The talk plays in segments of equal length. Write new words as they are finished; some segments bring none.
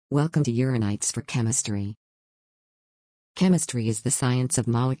Welcome to Uranites for Chemistry. Chemistry is the science of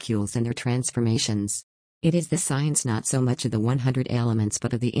molecules and their transformations. It is the science not so much of the 100 elements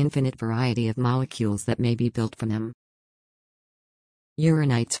but of the infinite variety of molecules that may be built from them.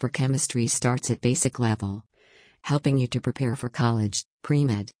 Uranites for Chemistry starts at basic level, helping you to prepare for college,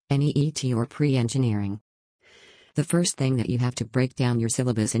 pre-med, NEET or pre-engineering. The first thing that you have to break down your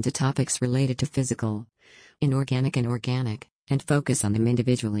syllabus into topics related to physical, inorganic and organic, and focus on them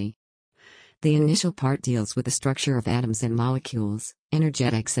individually. The initial part deals with the structure of atoms and molecules,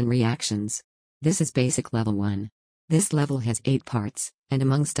 energetics and reactions. This is basic level 1. This level has 8 parts, and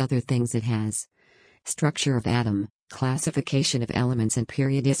amongst other things it has structure of atom, classification of elements and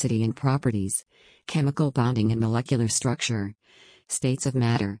periodicity and properties, chemical bonding and molecular structure, states of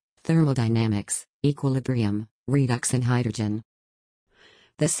matter, thermodynamics, equilibrium, redox and hydrogen.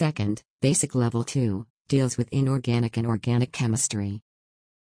 The second, basic level 2, deals with inorganic and organic chemistry.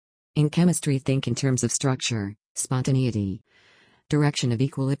 In chemistry, think in terms of structure, spontaneity, direction of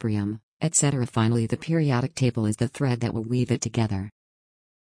equilibrium, etc. Finally, the periodic table is the thread that will weave it together.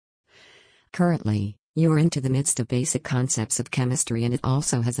 Currently, you are into the midst of basic concepts of chemistry, and it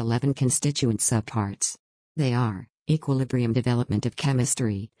also has 11 constituent subparts. They are equilibrium, development of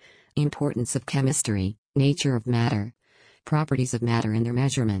chemistry, importance of chemistry, nature of matter, properties of matter and their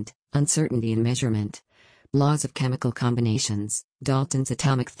measurement, uncertainty in measurement, laws of chemical combinations, Dalton's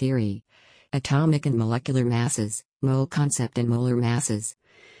atomic theory, atomic and molecular masses, mole concept and molar masses,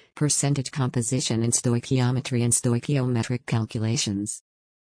 percentage composition and stoichiometry and stoichiometric calculations.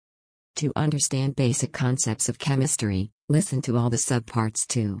 To understand basic concepts of chemistry, listen to all the subparts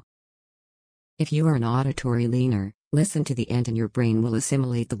too. If you are an auditory learner, listen to the end and your brain will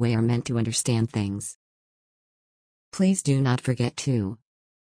assimilate the way are meant to understand things. Please do not forget to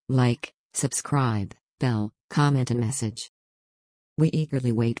like, subscribe, bell, comment and message. We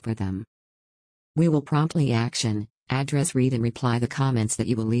eagerly wait for them. We will promptly action, address, read and reply the comments that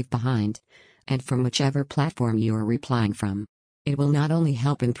you will leave behind, and from whichever platform you are replying from. It will not only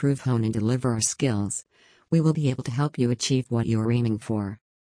help improve, hone and deliver our skills, we will be able to help you achieve what you are aiming for.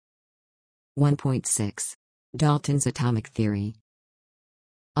 1.6. Dalton's atomic theory.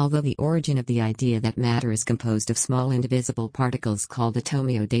 Although the origin of the idea that matter is composed of small indivisible particles called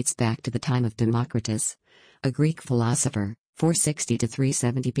atomio dates back to the time of Democritus, a Greek philosopher, 460 to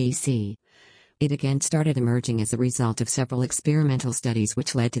 370 BC, it again started emerging as a result of several experimental studies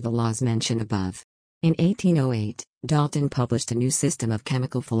which led to the laws mentioned above. In 1808, Dalton published a new system of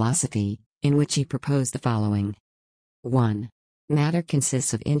chemical philosophy, in which he proposed the following. 1. Matter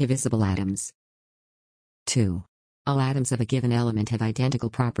consists of indivisible atoms. 2. All atoms of a given element have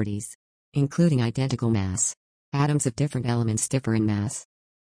identical properties, including identical mass. Atoms of different elements differ in mass.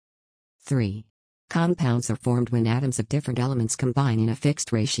 3. Compounds are formed when atoms of different elements combine in a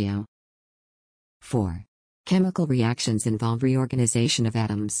fixed ratio. 4. Chemical reactions involve reorganization of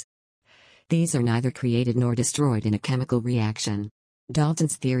atoms. These are neither created nor destroyed in a chemical reaction.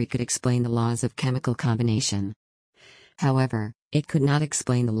 Dalton's theory could explain the laws of chemical combination. However, it could not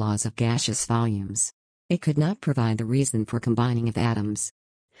explain the laws of gaseous volumes. It could not provide the reason for combining of atoms,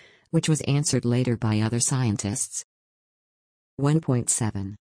 which was answered later by other scientists.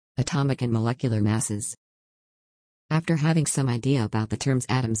 1.7. Atomic and molecular masses. After having some idea about the terms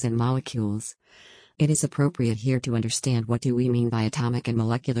atoms and molecules, it is appropriate here to understand what do we mean by atomic and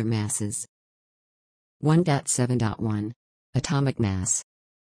molecular masses. 1.7.1. Atomic mass.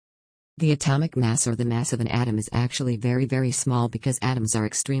 The atomic mass or the mass of an atom is actually very, very small because atoms are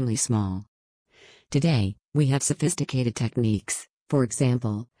extremely small. Today, we have sophisticated techniques, for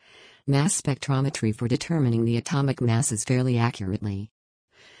example, mass spectrometry for determining the atomic masses fairly accurately.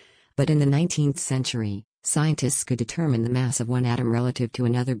 But in the 19th century, scientists could determine the mass of one atom relative to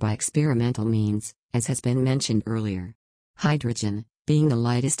another by experimental means, as has been mentioned earlier. Hydrogen, being the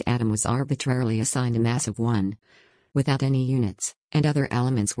lightest atom, was arbitrarily assigned a mass of 1, without any units, and other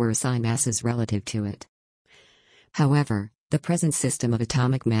elements were assigned masses relative to it. However, the present system of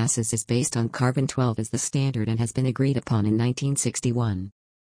atomic masses is based on carbon-12 as the standard and has been agreed upon in 1961.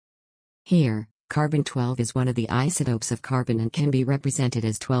 Here, carbon-12 is one of the isotopes of carbon and can be represented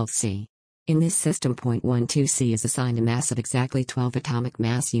as 12C. In this system, 0.12C is assigned a mass of exactly 12 atomic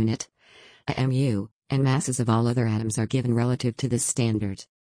mass unit, AMU, and masses of all other atoms are given relative to this standard.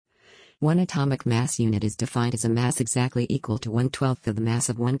 One atomic mass unit is defined as a mass exactly equal to 1/12 of the mass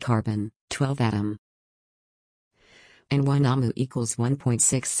of one carbon-12 atom. And 1 AMU equals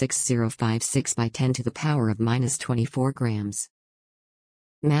 1.66056 by 10 to the power of minus 24 grams.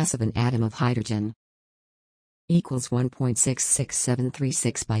 Mass of an atom of hydrogen equals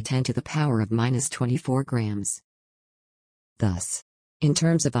 1.66736 by 10 to the power of minus 24 grams. Thus, In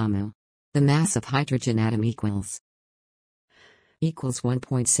terms of AMU, the mass of hydrogen atom equals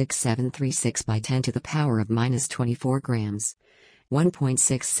 1.6736 by 10 to the power of minus 24 grams.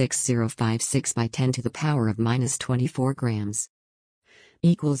 1.66056 by 10 to the power of minus 24 grams.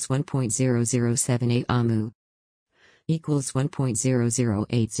 Equals 1.0078 AMU. Equals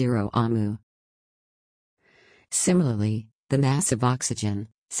 1.0080 AMU. Similarly, the mass of oxygen,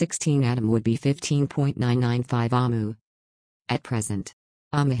 16 atom would be 15.995 AMU. At present,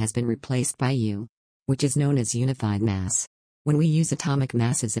 AMU has been replaced by U, which is known as unified mass. When we use atomic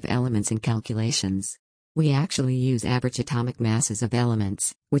masses of elements in calculations, we actually use average atomic masses of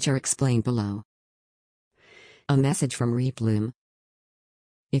elements, which are explained below. A message from Rebloom.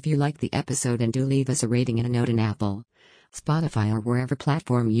 If you like the episode, and do leave us a rating and a note in Apple, Spotify, or wherever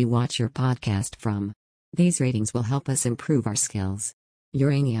platform you watch your podcast from. These ratings will help us improve our skills.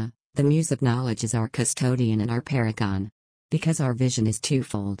 Urania, the muse of knowledge, is our custodian and our paragon, because our vision is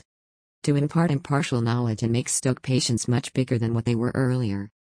twofold: to impart impartial knowledge and make stroke patients much bigger than what they were earlier.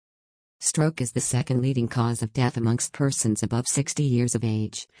 Stroke is the second leading cause of death amongst persons above 60 years of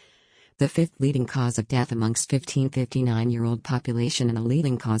age, the fifth leading cause of death amongst 15-59-year-old population, and a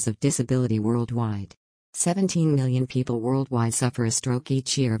leading cause of disability worldwide. 17 million people worldwide suffer a stroke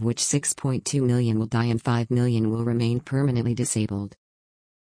each year, of which 6.2 million will die and 5 million will remain permanently disabled.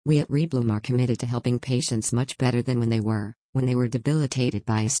 We at Rebloom are committed to helping patients much better than when they were debilitated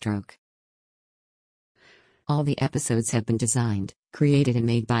by a stroke. All the episodes have been designed, created and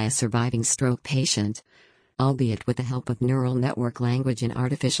made by a surviving stroke patient, albeit with the help of neural network language and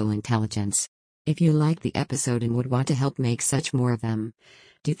artificial intelligence. If you like the episode and would want to help make such more of them,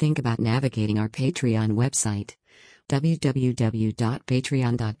 do think about navigating our Patreon website,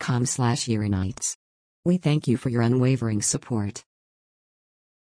 www.patreon.com/Uranites. We thank you for your unwavering support.